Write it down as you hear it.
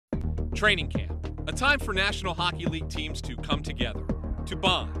Training camp, a time for National Hockey League teams to come together, to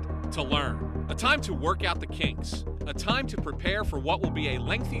bond, to learn, a time to work out the kinks, a time to prepare for what will be a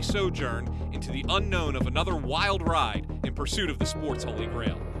lengthy sojourn into the unknown of another wild ride in pursuit of the sport's holy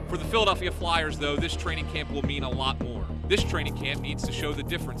grail. For the Philadelphia Flyers, though, this training camp will mean a lot more. This training camp needs to show the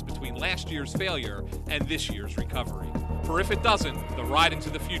difference between last year's failure and this year's recovery. For if it doesn't, the ride into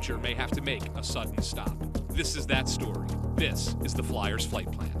the future may have to make a sudden stop. This is that story. This is the Flyers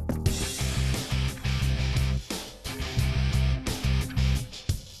Flight Plan.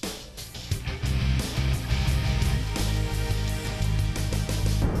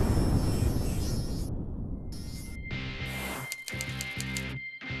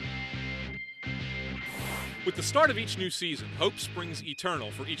 With the start of each new season, hope springs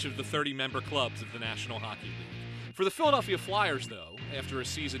eternal for each of the 30-member clubs of the National Hockey League. For the Philadelphia Flyers, though, after a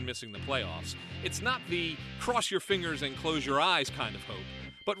season missing the playoffs, it's not the cross your fingers and close your eyes kind of hope,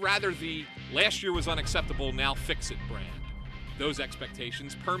 but rather the last year was unacceptable, now fix it brand. Those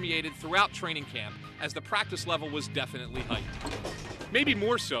expectations permeated throughout training camp as the practice level was definitely heightened. Maybe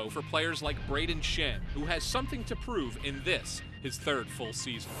more so for players like Brayden Schenn, who has something to prove in this, his third full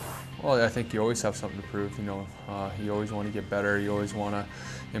season. Well, I think you always have something to prove. You always want to get better. You always want to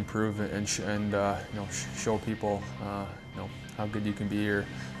improve and show people how good you can be, or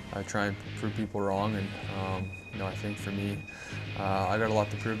try and prove people wrong. And I think for me, I got a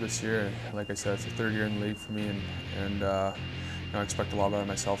lot to prove this year. Like I said, it's the third year in the league for me, and I expect a lot out of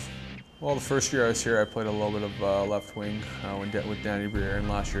myself. Well, the first year I was here, I played a little bit of left wing with Danny Briere, and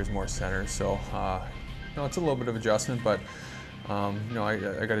last year was more center. So, it's a little bit of adjustment, but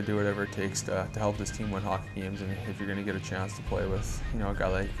I got to do whatever it takes to help this team win hockey games. And if you're going to get a chance to play with a guy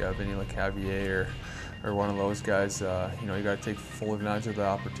like Vinny Lecavalier or one of those guys, you got to take full advantage of the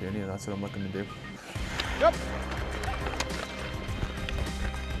opportunity, and that's what I'm looking to do. Yep.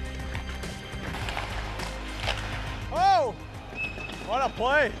 Oh, what a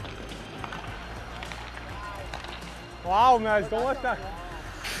play! Wow, man, don't let that.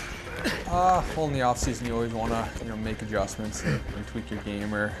 Well, in the off season, you always want to make adjustments and tweak your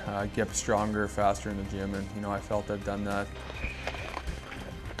game, or get stronger, faster in the gym, and I felt I've done that.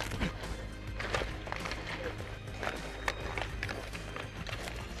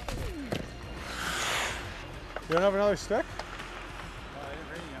 You don't have another stick? I didn't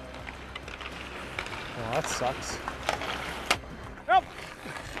bring another one. Oh, that sucks. Yep.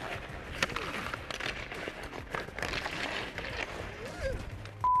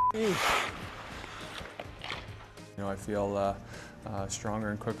 I feel stronger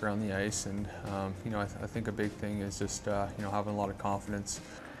and quicker on the ice, and I think a big thing is just having a lot of confidence.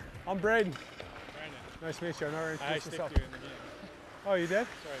 I'm Brayden. Nice to meet you. I've never introduced myself. You in the game. Oh, you did?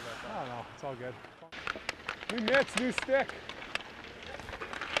 Sorry about that. Oh, no, it's all good. New mitts, new stick.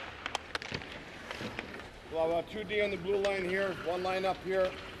 Well, 2D on the blue line here, one line up here.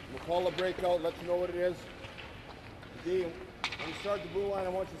 We'll call a breakout, let you know what it is. D, when you start the blue line, I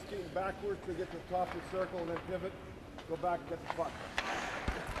want you skating backwards to get to the top of the circle, and then pivot, go back and get the puck.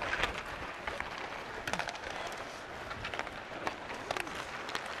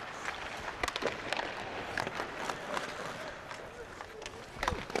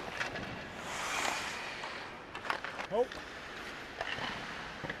 Oh,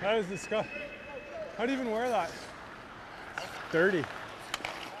 that is disgusting. How do you even wear that? Dirty.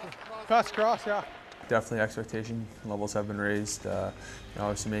 Pass cross, yeah. Definitely expectation levels have been raised.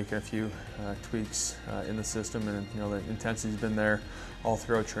 Obviously making a few tweaks in the system, and the intensity's been there all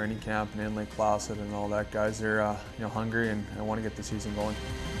throughout training camp and in Lake Placid and all that. Guys are hungry and want to get the season going.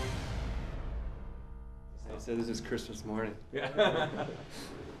 They said this is Christmas morning. Yeah.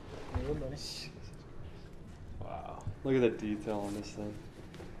 Wow. Look at the detail on this thing.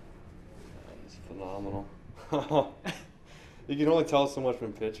 It's phenomenal. You can only tell so much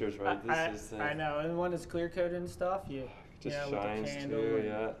from pictures, right? I know, and when it's clear coated and stuff, just with shines the candle too, and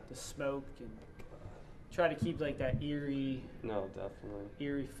yeah. the smoke, and try to keep like that eerie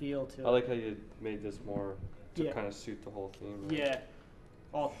feel to it. I like how you made this more to Yeah. kind of suit the whole theme. Right? Yeah,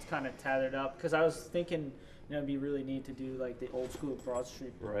 all kind of tethered up. Because I was thinking, it'd be really neat to do like the old school Broad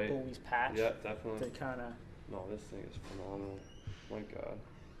Street Bullies patch. Yeah, definitely. To kind of. No, this thing is phenomenal. My God,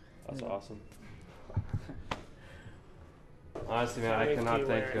 that's awesome. Honestly, man, I cannot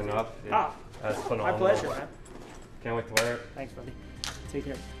thank you enough. That's phenomenal. My pleasure, man. Can't wait to wear it. Thanks, buddy. Take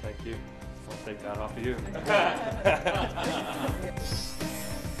care. Thank you. I'll take that off of you.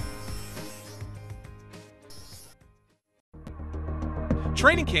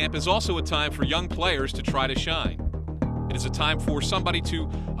 Training camp is also a time for young players to try to shine. It is a time for somebody to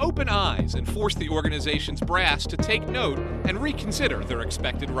open eyes and force the organization's brass to take note and reconsider their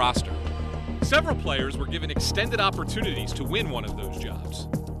expected roster. Several players were given extended opportunities to win one of those jobs.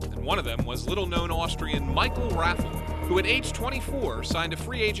 And one of them was little-known Austrian Michael Raffl, who at age 24 signed a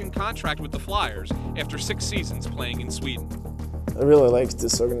free agent contract with the Flyers after 6 seasons playing in Sweden. I really liked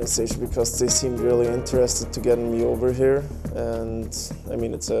this organization because they seemed really interested to getting me over here, and I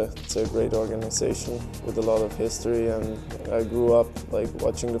mean it's a great organization with a lot of history, and I grew up like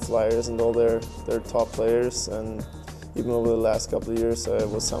watching the Flyers and all their top players, and even over the last couple of years I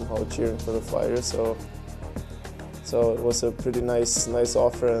was somehow cheering for the Flyers, so it was a pretty nice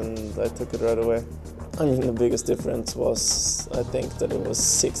offer, and I took it right away. I mean, the biggest difference was I think that it was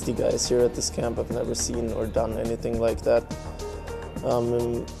 60 guys here at this camp. I've never seen or done anything like that.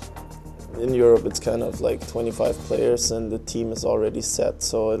 In Europe it's kind of like 25 players and the team is already set,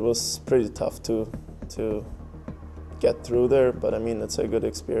 so it was pretty tough to get through there, but I mean it's a good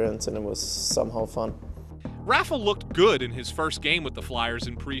experience and it was somehow fun. Raffl looked good in his first game with the Flyers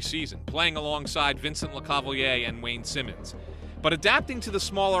in preseason, playing alongside Vincent Lecavalier and Wayne Simmons. But adapting to the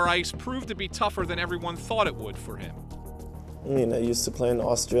smaller ice proved to be tougher than everyone thought it would for him. I mean, I used to play in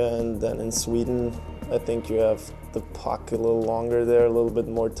Austria and then in Sweden. I think you have the puck a little longer there, a little bit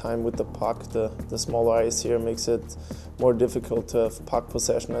more time with the puck. The smaller ice here makes it more difficult to have puck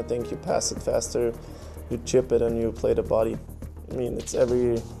possession. I think you pass it faster, you chip it, and you play the body. I mean, it's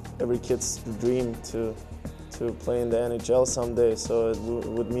every kid's dream to play in the NHL someday, so it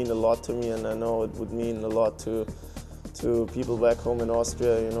would mean a lot to me, and I know it would mean a lot to people back home in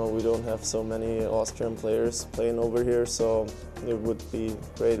Austria. You know, we don't have so many Austrian players playing over here, so it would be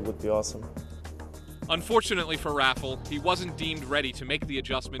great, it would be awesome. Unfortunately for Raffl, he wasn't deemed ready to make the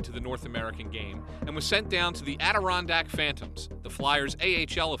adjustment to the North American game and was sent down to the Adirondack Phantoms, the Flyers'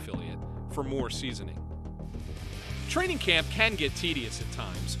 AHL affiliate, for more seasoning. Training camp can get tedious at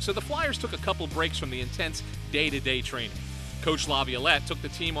times, so the Flyers took a couple breaks from the intense day-to-day training. Coach Laviolette took the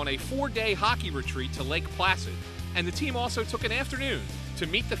team on a 4-day hockey retreat to Lake Placid, and the team also took an afternoon to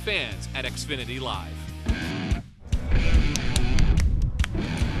meet the fans at Xfinity Live.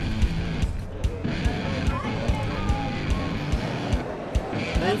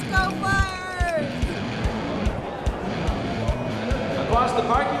 Let's go Flyers! Across the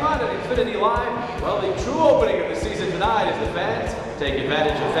parking lot at Xfinity Live, well, the true opening of the season tonight as the fans take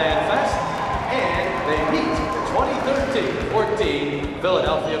advantage of Fan Fest, and they meet the 2013-14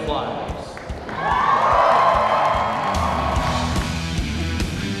 Philadelphia Flyers.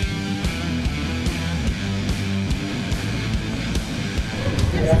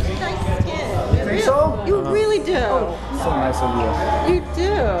 You have such a nice skin. You think so? You really do. So nice of you. You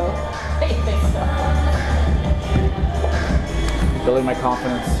do. Building my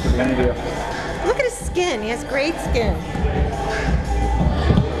confidence for the interview. Look at his skin. He has great skin.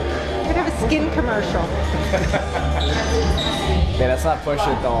 You could have a skin commercial. Okay, let's not push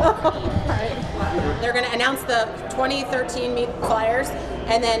it though. They're going to announce the 2013 Meet Flyers,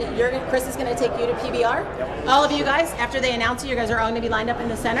 and then Chris is going to take you to PBR. Yep. All of you guys, after they announce you guys are all going to be lined up in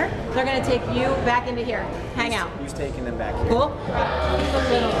the center. They're going to take you back into here. Hang out. Who's taking them back here? Cool?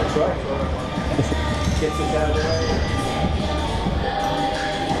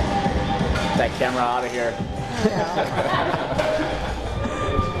 That camera out of here.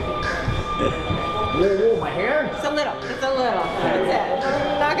 Whoa, my hair? It's a little. It's a little. That's it.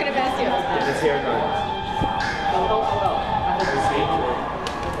 I'm not going to mess you up. It's here now.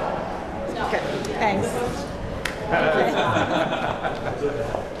 Okay. Thanks. Okay.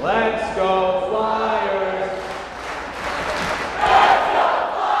 Let's go Flyers!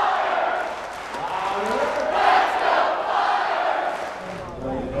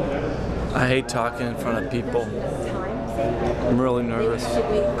 I hate talking in front of people. I'm really nervous. Should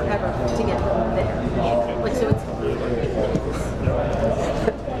wait forever to get there. Like, so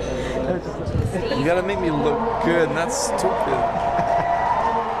You gotta make me look good, and that's stupid.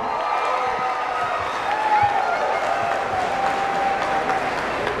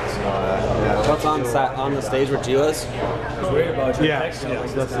 What's on the stage with Gilas? Yeah, that's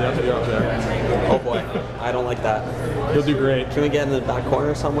the other job there. Oh boy, I don't like that. You'll do great. Can we get in the back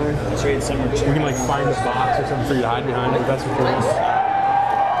corner somewhere? We can like find a box or something for you to hide behind. That's what we're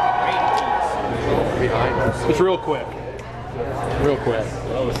doing. It's real quick. Real quick.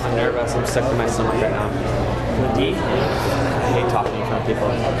 I'm nervous. I'm sick to my stomach right now. I hate talking in front of people.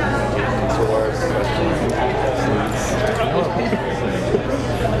 It's the worst.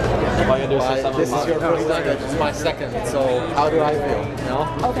 This is your first time. It's my second. So how do I feel? You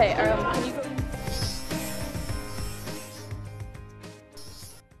know? okay, can you go?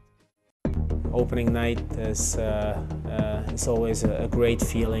 opening night is always a great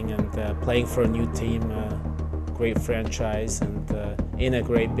feeling, and playing for a new team, great franchise, and in a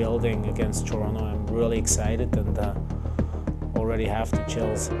great building against Toronto. I'm really excited and already have the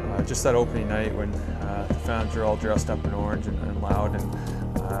chills. Just that opening night when the fans are all dressed up in orange and loud, and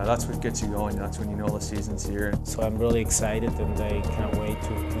that's what gets you going. That's when you know the season's here. So I'm really excited, and I can't wait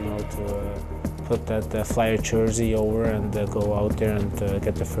to put that Flyer jersey over and go out there and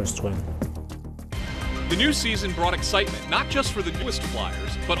get the first win. The new season brought excitement not just for the newest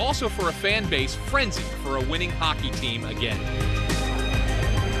Flyers, but also for a fan base frenzied for a winning hockey team again.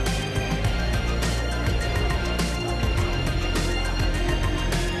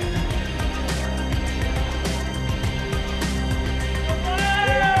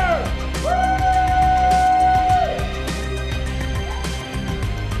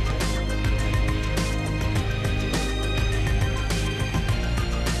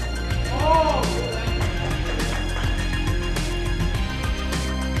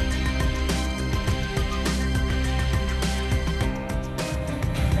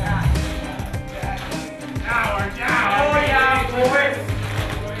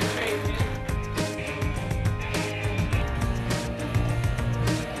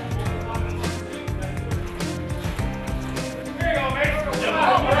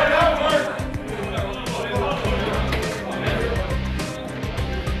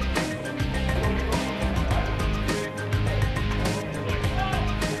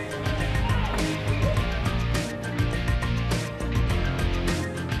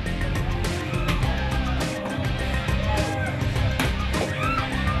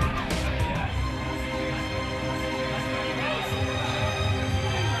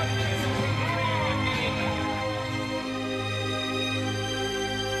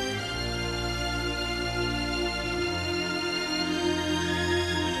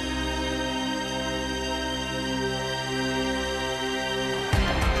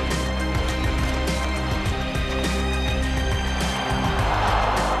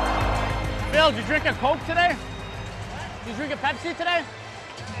 Did you drink a Coke today? Did you drink a Pepsi today?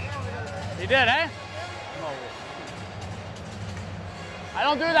 You did, eh? No. I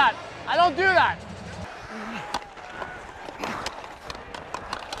don't do that. I don't do that.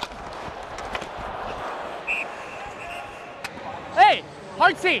 Hey,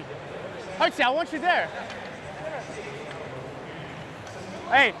 Hartsey. Hartsey, I want you there.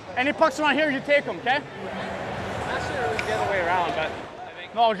 Hey, any pucks around here, you take them, okay? Actually, it was the other way around, but...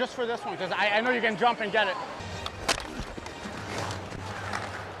 No, just for this one, because I know you can jump and get it.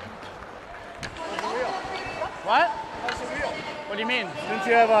 What? How's the wheel? What do you mean? Didn't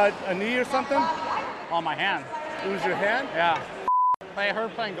you have a knee or something? On my hand. It was your hand? Yeah. I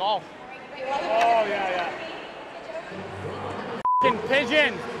heard playing golf. Oh, yeah. F***ing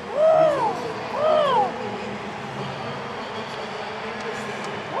pigeon.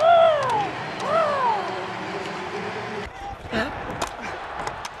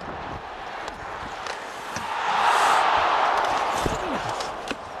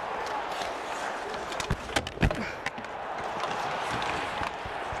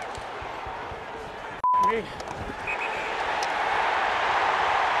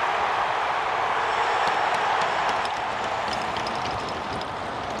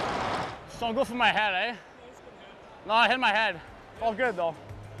 Don't go for my head, eh? No, I hit my head. All good though.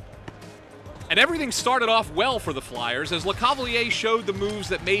 And everything started off well for the Flyers as Lecavalier showed the moves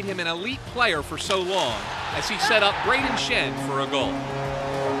that made him an elite player for so long as he set up Braden Schenn for a goal.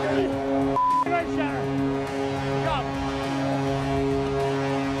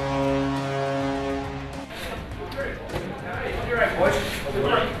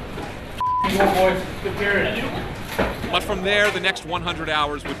 But from there, the next 100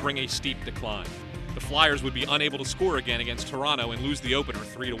 hours would bring a steep decline. The Flyers would be unable to score again against Toronto and lose the opener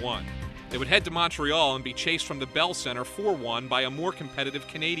 3-1. They would head to Montreal and be chased from the Bell Center 4-1 by a more competitive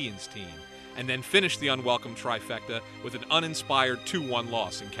Canadiens team, and then finish the unwelcome trifecta with an uninspired 2-1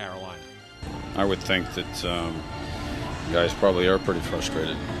 loss in Carolina. I would think that guys probably are pretty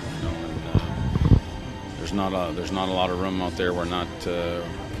frustrated. You know, and, there's not a lot of room out there. We're not.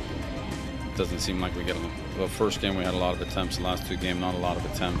 Doesn't seem like we get the first game we had a lot of attempts. The last two games, not a lot of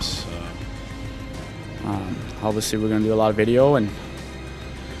attempts. Obviously, we're going to do a lot of video, and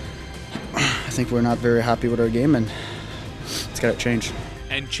I think we're not very happy with our game, and it's got to change.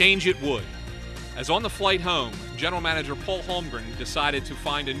 And change it would. As on the flight home, General Manager Paul Holmgren decided to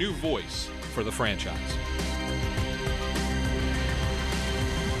find a new voice for the franchise.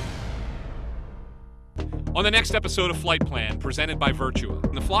 On the next episode of Flight Plan, presented by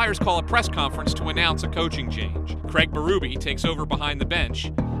Virtua, the Flyers call a press conference to announce a coaching change. Craig Berube takes over behind the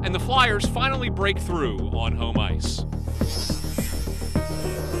bench, and the Flyers finally break through on home ice.